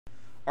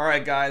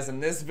Alright guys,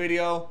 in this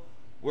video,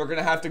 we're going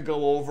to have to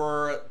go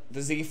over the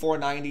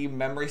Z490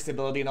 memory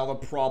stability and all the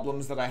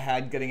problems that I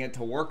had getting it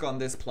to work on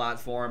this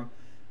platform.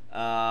 We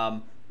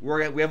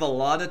have a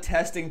lot of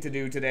testing to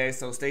do today,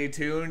 so stay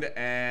tuned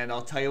and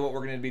I'll tell you what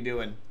we're going to be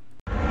doing.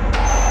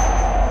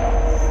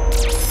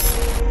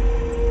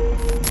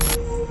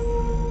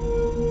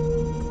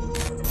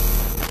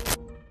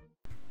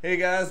 Hey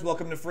guys,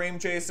 welcome to Frame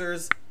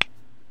Chasers.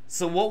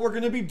 So what we're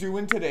going to be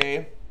doing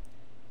today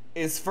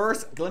is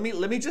first, let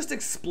me just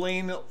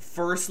explain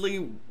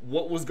firstly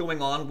what was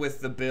going on with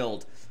the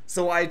build.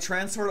 So I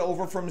transferred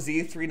over from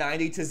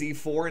Z390 to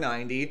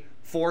Z490,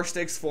 4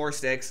 sticks.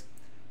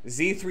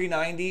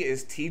 Z390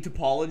 is T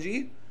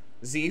topology,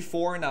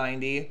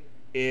 Z490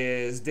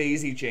 is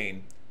daisy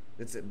chain.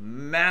 It's a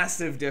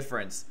massive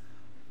difference.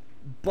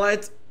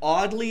 But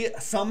oddly,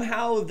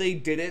 somehow they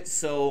did it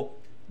so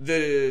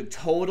the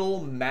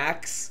total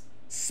max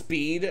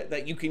speed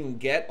that you can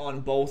get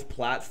on both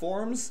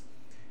platforms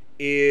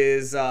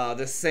is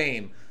the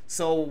same.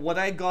 So what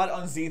I got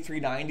on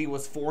Z390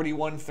 was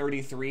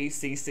 4133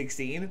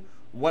 C16.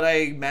 What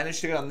I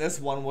managed to get on this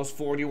one was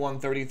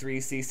 4133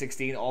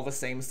 C16, all the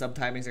same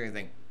subtimings and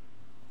everything.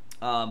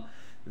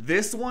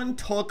 This one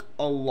took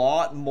a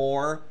lot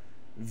more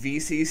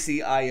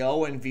VCC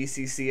IO and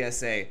VCC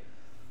SA.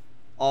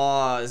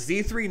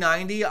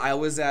 Z390, I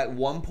was at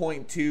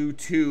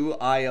 1.22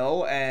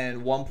 IO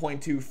and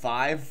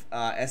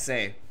 1.25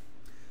 SA.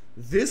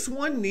 This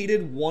one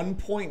needed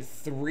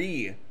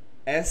 1.3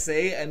 SA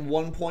and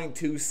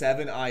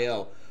 1.27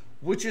 IO,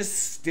 which is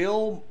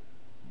still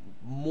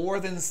more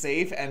than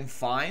safe and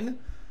fine,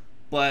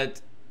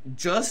 but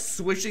just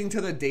switching to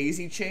the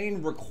daisy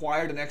chain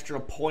required an extra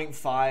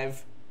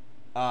 0.5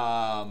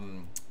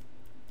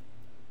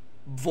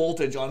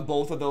 voltage on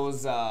both of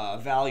those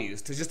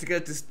values to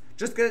get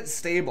it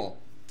stable.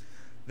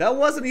 That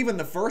wasn't even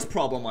the first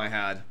problem I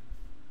had.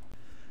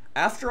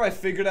 After I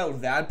figured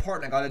out that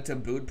part and I got it to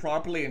boot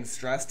properly and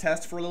stress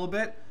test for a little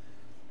bit,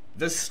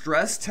 the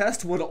stress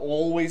test would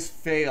always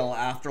fail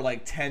after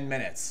like 10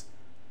 minutes.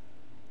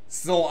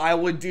 So I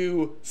would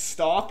do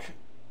stock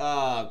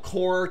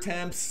core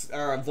temps,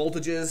 or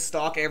voltages,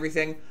 stock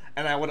everything,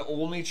 and I would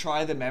only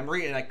try the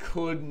memory and I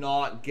could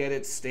not get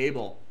it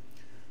stable.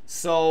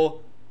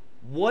 So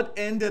what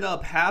ended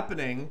up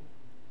happening,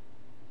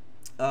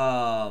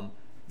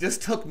 this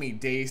took me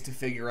days to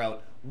figure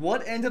out.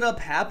 What ended up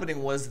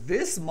happening was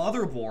this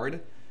motherboard,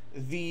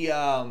 the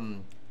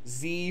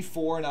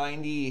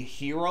Z490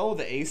 Hero,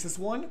 the Asus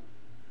one,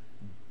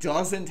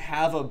 doesn't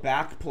have a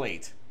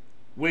backplate.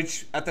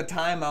 Which, at the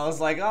time, I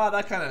was like, oh,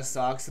 that kind of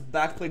sucks.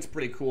 Backplate's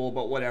pretty cool,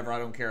 but whatever, I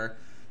don't care.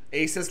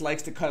 Asus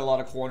likes to cut a lot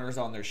of corners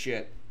on their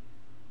shit.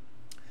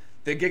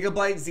 The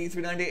Gigabyte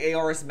Z390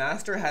 ARS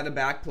Master had a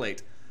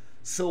backplate.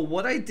 So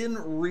what I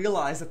didn't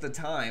realize at the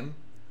time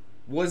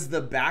was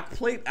the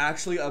backplate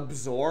actually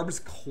absorbs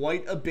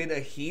quite a bit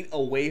of heat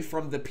away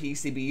from the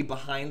PCB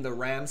behind the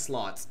RAM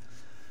slots.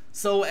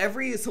 So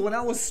when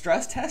I was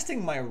stress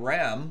testing my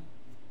RAM,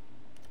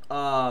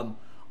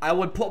 I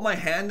would put my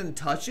hand and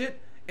touch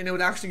it, and it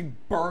would actually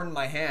burn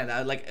my hand.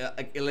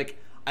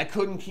 I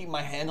couldn't keep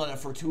my hand on it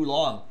for too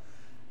long,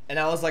 and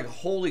I was like,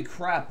 holy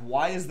crap!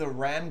 Why is the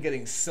RAM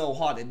getting so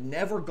hot? It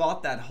never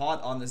got that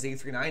hot on the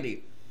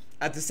Z390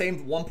 at the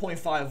same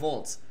 1.5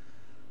 volts.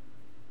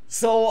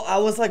 So I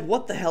was like,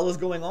 what the hell is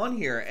going on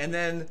here? And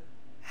then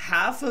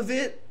half of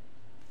it,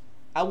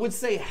 I would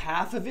say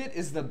half of it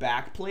is the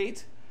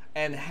backplate,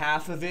 and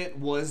half of it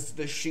was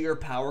the sheer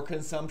power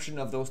consumption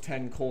of those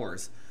 10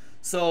 cores.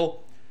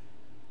 So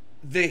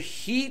the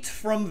heat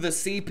from the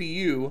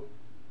CPU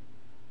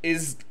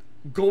is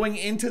going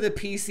into the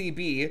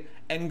PCB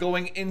and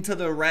going into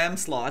the RAM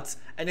slots,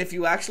 and if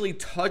you actually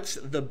touch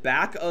the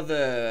back of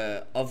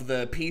the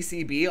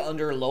PCB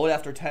under load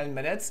after 10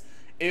 minutes,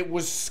 it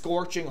was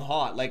scorching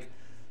hot. Like,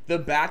 the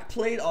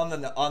backplate on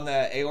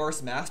the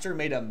ARS Master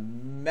made a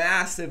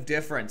massive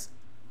difference.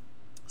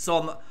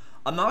 So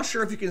I'm not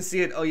sure if you can see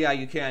it. Oh yeah,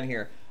 you can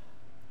here.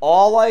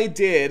 All I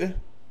did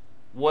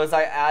was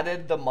I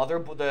added the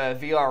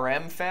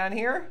VRM fan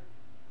here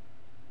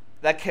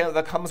that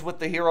comes with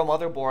the Hero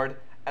motherboard,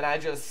 and I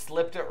just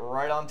slipped it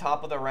right on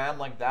top of the RAM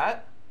like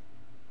that.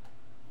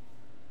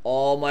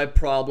 All my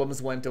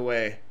problems went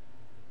away.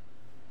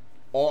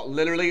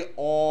 Literally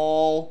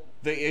all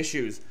the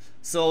issues.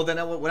 So then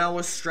when I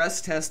was stress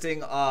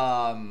testing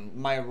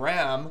my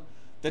RAM,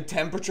 the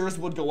temperatures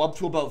would go up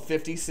to about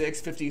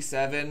 56,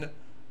 57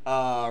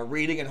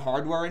 reading and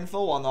hardware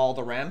info on all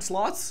the RAM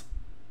slots.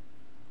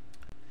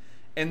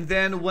 And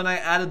then when I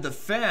added the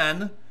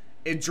fan,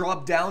 it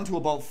dropped down to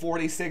about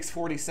 46,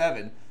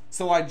 47.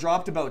 So I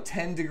dropped about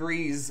 10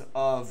 degrees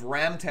of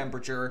RAM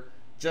temperature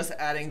just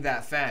adding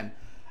that fan.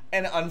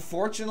 And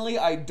unfortunately,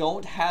 I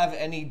don't have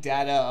any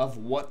data of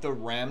what the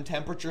RAM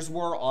temperatures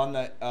were on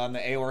the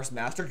ARS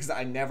Master, because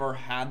I never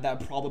had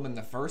that problem in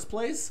the first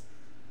place.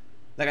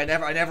 Like, I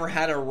never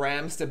had a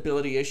RAM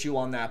stability issue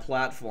on that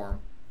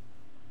platform.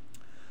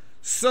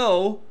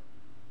 So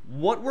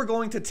what we're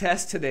going to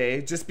test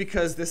today, just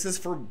because this is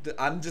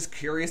I'm just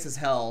curious as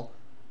hell,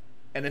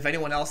 And if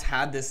anyone else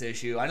had this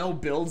issue, I know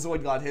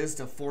Buildzoid got his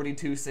to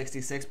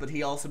 4266, but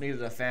he also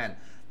needed a fan.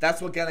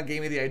 That's what kind of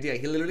gave me the idea.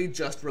 He literally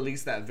just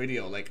released that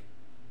video, like,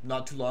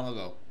 not too long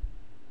ago.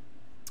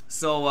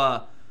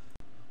 So,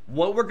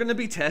 what we're going to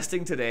be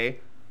testing today,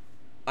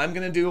 I'm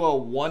going to do a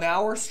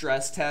 1-hour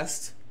stress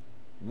test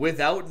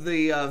without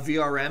the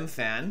VRM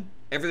fan.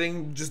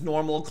 Everything just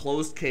normal,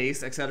 closed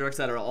case,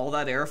 etc., all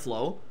that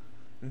airflow.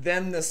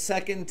 Then the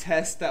second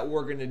test that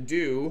we're going to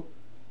do,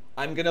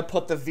 I'm going to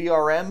put the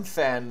VRM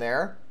fan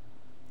there.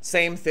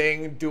 Same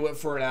thing, do it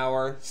for an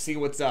hour, see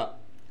what's up.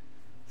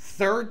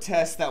 Third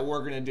test that we're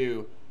going to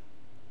do,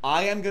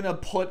 I am going to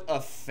put a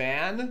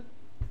fan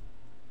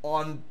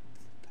on,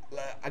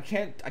 I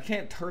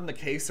can't turn the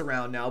case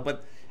around now,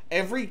 but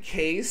every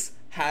case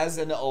has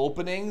an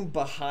opening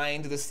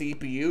behind the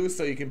CPU,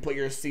 so you can put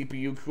your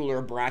CPU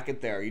cooler bracket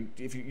there.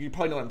 You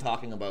probably know what I'm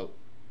talking about.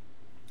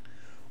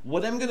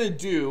 What I'm going to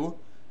do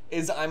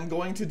is I'm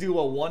going to do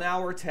a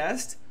 1-hour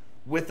test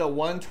with a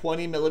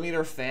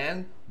 120mm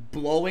fan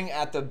blowing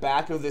at the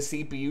back of the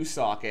CPU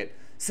socket.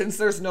 Since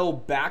there's no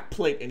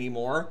backplate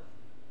anymore,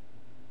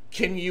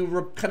 can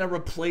you kind of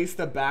replace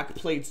the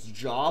backplate's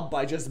job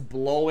by just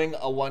blowing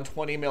a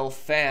 120mm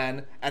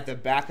fan at the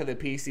back of the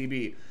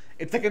PCB?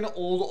 It's like an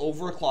old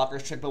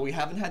overclockers trick, but we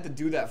haven't had to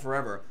do that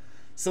forever.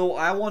 So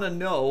I want to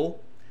know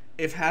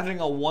if having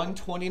a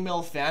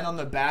 120mm fan on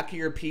the back of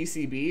your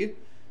PCB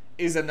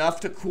is enough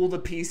to cool the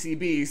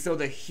PCB so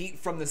the heat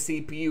from the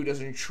CPU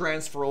doesn't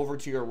transfer over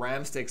to your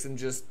RAM sticks and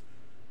just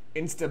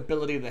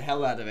instability the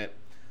hell out of it.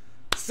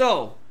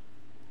 So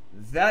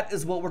that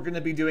is what we're going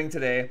to be doing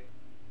today.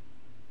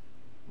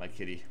 My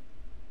kitty.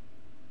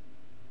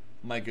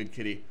 My good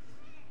kitty.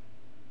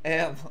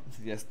 And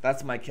yes,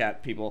 that's my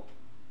cat, people.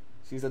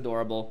 She's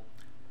adorable.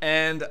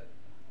 And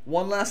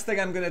one last thing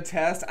I'm going to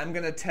test. I'm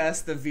going to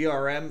test the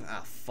VRM.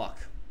 Ah, fuck.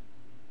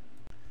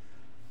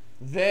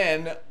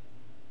 Then,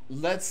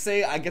 let's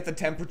say I get the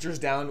temperatures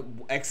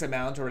down X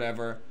amount or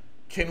whatever.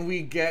 Can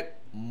we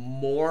get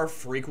more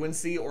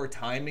frequency or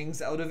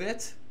timings out of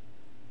it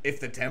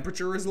if the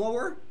temperature is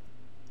lower?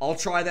 I'll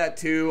try that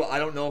too. I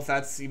don't know if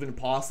that's even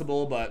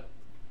possible, but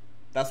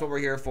that's what we're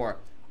here for.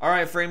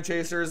 Alright, frame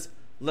chasers.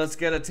 Let's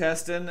get a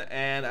test in,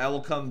 and I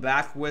will come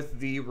back with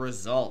the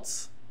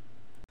results.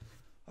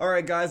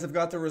 Alright guys, I've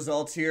got the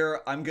results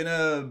here. I'm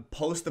gonna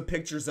post the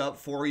pictures up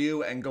for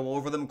you and go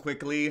over them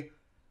quickly.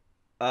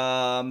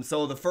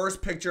 So the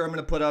first picture I'm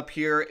gonna put up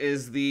here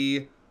is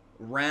the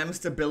RAM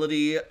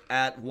stability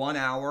at 1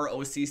 hour,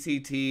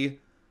 OCCT.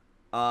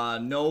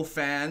 No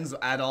fans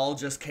at all,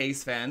 just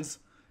case fans.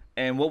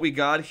 And what we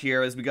got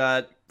here is we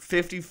got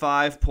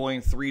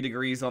 55.3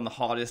 degrees on the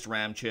hottest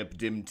RAM chip,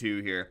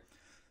 DIMM2 here.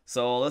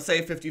 So let's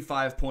say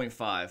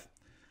 55.5.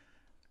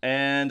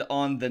 And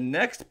on the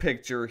next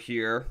picture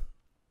here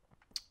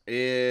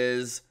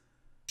is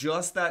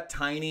just that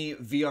tiny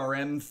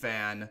VRM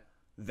fan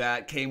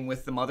that came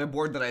with the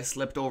motherboard that I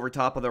slipped over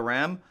top of the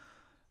RAM.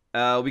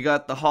 We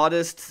got the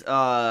hottest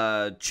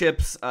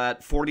chips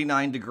at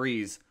 49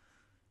 degrees.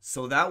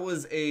 So that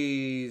was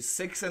a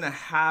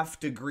 6.5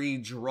 degree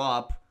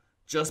drop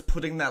just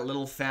putting that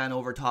little fan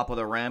over top of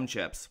the RAM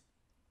chips.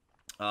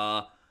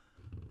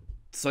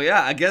 So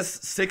yeah, I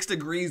guess 6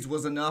 degrees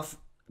was enough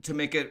to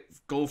make it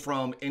go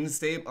from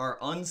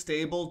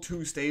unstable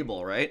to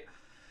stable, right?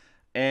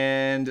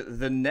 And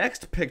the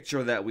next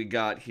picture that we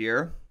got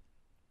here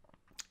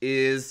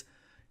is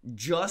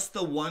just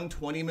the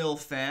 120mm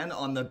fan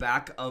on the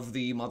back of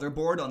the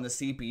motherboard on the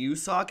CPU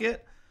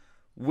socket,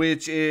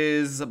 which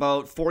is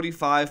about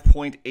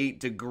 45.8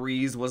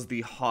 degrees was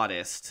the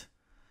hottest.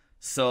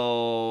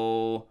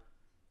 So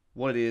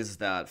what is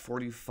that?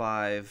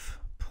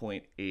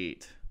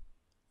 45.8.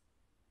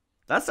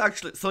 That's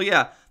actually, so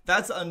yeah,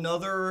 that's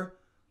another,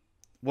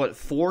 what,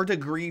 4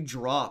 degree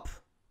drop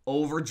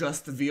over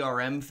just the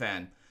VRM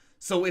fan.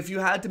 So if you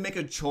had to make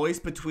a choice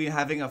between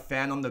having a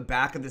fan on the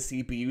back of the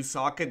CPU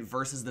socket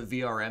versus the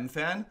VRM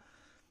fan,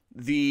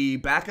 the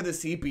back of the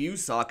CPU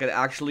socket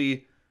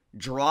actually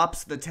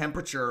drops the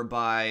temperature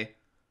by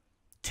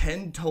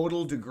 10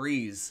 total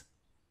degrees.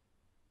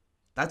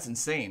 That's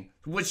insane.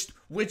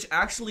 Which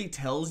actually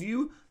tells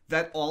you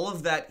that all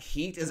of that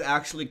heat is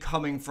actually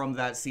coming from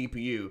that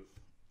CPU.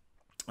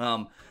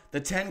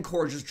 The 10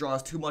 core just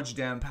draws too much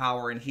damn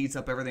power and heats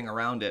up everything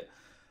around it.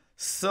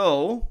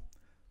 So,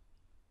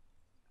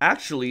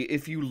 actually,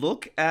 if you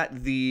look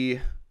at the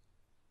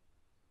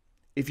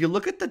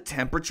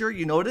temperature,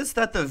 you notice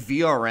that the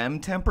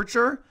VRM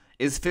temperature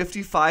is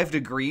 55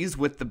 degrees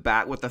with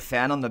the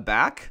fan on the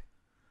back.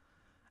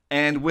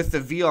 And with the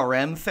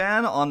VRM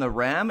fan on the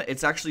RAM,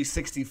 it's actually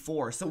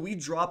 64. So we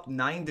dropped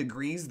 9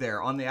 degrees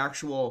there on the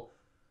actual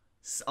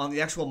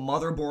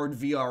motherboard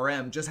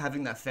VRM, just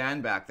having that fan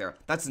back there.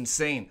 That's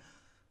insane.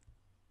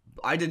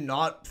 I did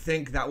not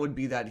think that would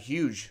be that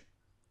huge.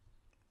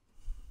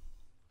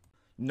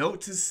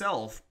 Note to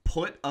self,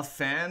 put a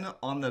fan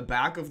on the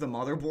back of the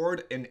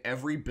motherboard in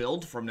every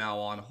build from now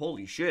on.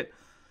 Holy shit.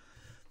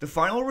 The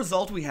final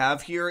result we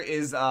have here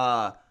is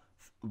the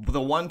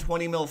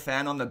 120mm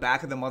fan on the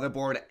back of the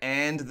motherboard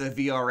and the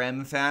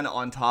VRM fan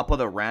on top of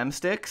the RAM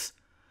sticks.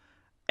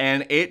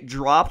 and it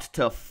dropped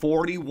to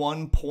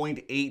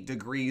 41.8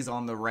 degrees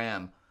on the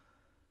RAM.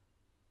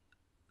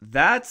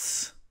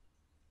 That's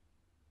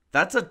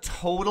a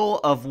total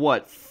of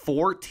what,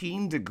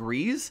 14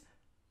 degrees?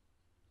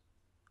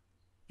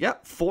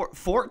 Yep,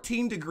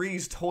 14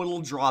 degrees total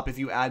drop if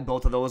you add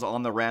both of those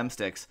on the RAM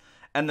sticks.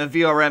 And the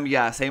VRM,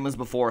 yeah, same as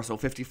before, so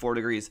 54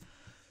 degrees.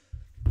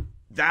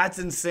 That's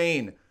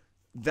insane.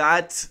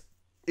 That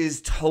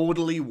is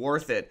totally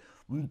worth it.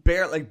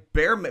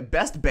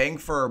 Best bang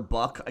for a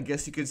buck, I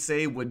guess you could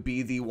say, would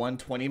be the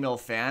 120mm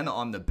fan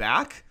on the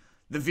back.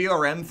 The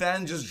VRM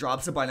fan just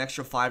drops it by an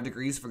extra 5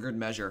 degrees for good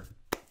measure.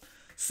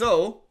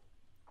 So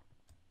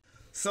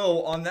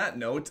on that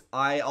note,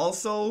 I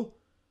also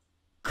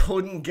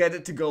couldn't get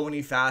it to go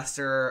any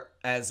faster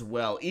as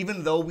well.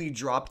 Even though we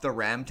dropped the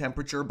RAM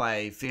temperature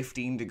by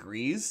 15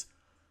 degrees,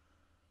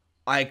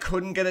 I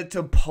couldn't get it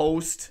to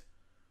post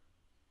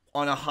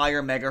on a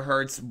higher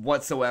megahertz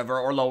whatsoever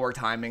or lower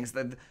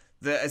timings.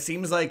 It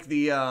seems like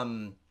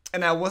and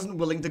I wasn't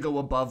willing to go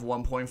above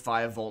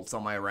 1.5 volts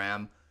on my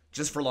RAM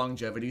just for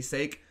longevity's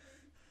sake.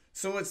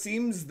 So it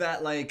seems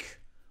that like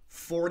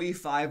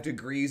 45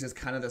 degrees is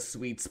kind of the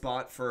sweet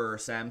spot for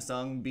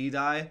Samsung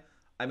B-Die.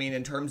 I mean,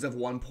 in terms of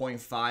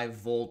 1.5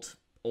 volt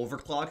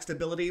overclock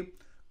stability,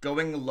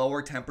 going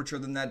lower temperature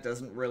than that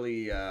doesn't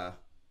really, I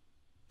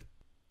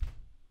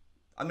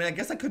mean, I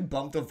guess I could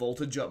bump the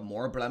voltage up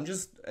more, but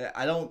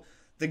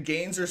the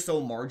gains are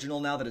so marginal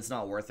now that it's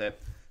not worth it.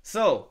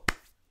 So,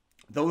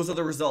 those are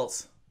the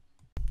results.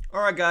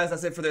 Alright guys,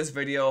 that's it for this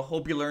video.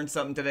 Hope you learned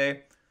something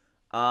today.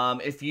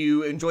 If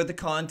you enjoyed the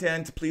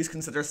content, please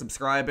consider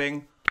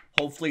subscribing.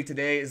 Hopefully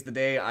today is the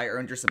day I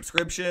earned your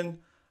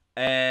subscription.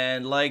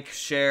 And like,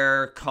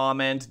 share,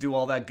 comment, do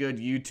all that good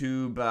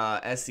YouTube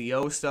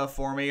SEO stuff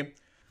for me.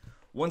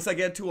 Once I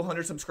get to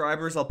 100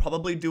 subscribers, I'll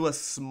probably do a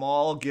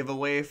small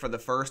giveaway for the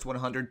first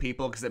 100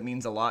 people because it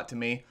means a lot to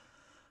me.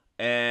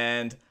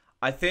 And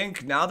I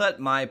think now that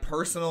my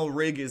personal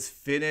rig is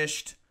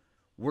finished,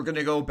 we're going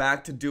to go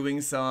back to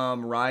doing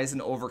some Ryzen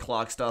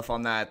overclock stuff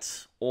on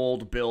that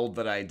old build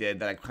that I did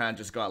that I kind of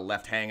just got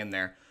left hanging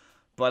there.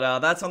 But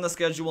that's on the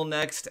schedule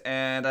next,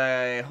 and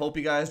I hope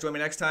you guys join me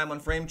next time on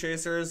Frame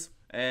Chasers,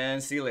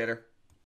 and see you later.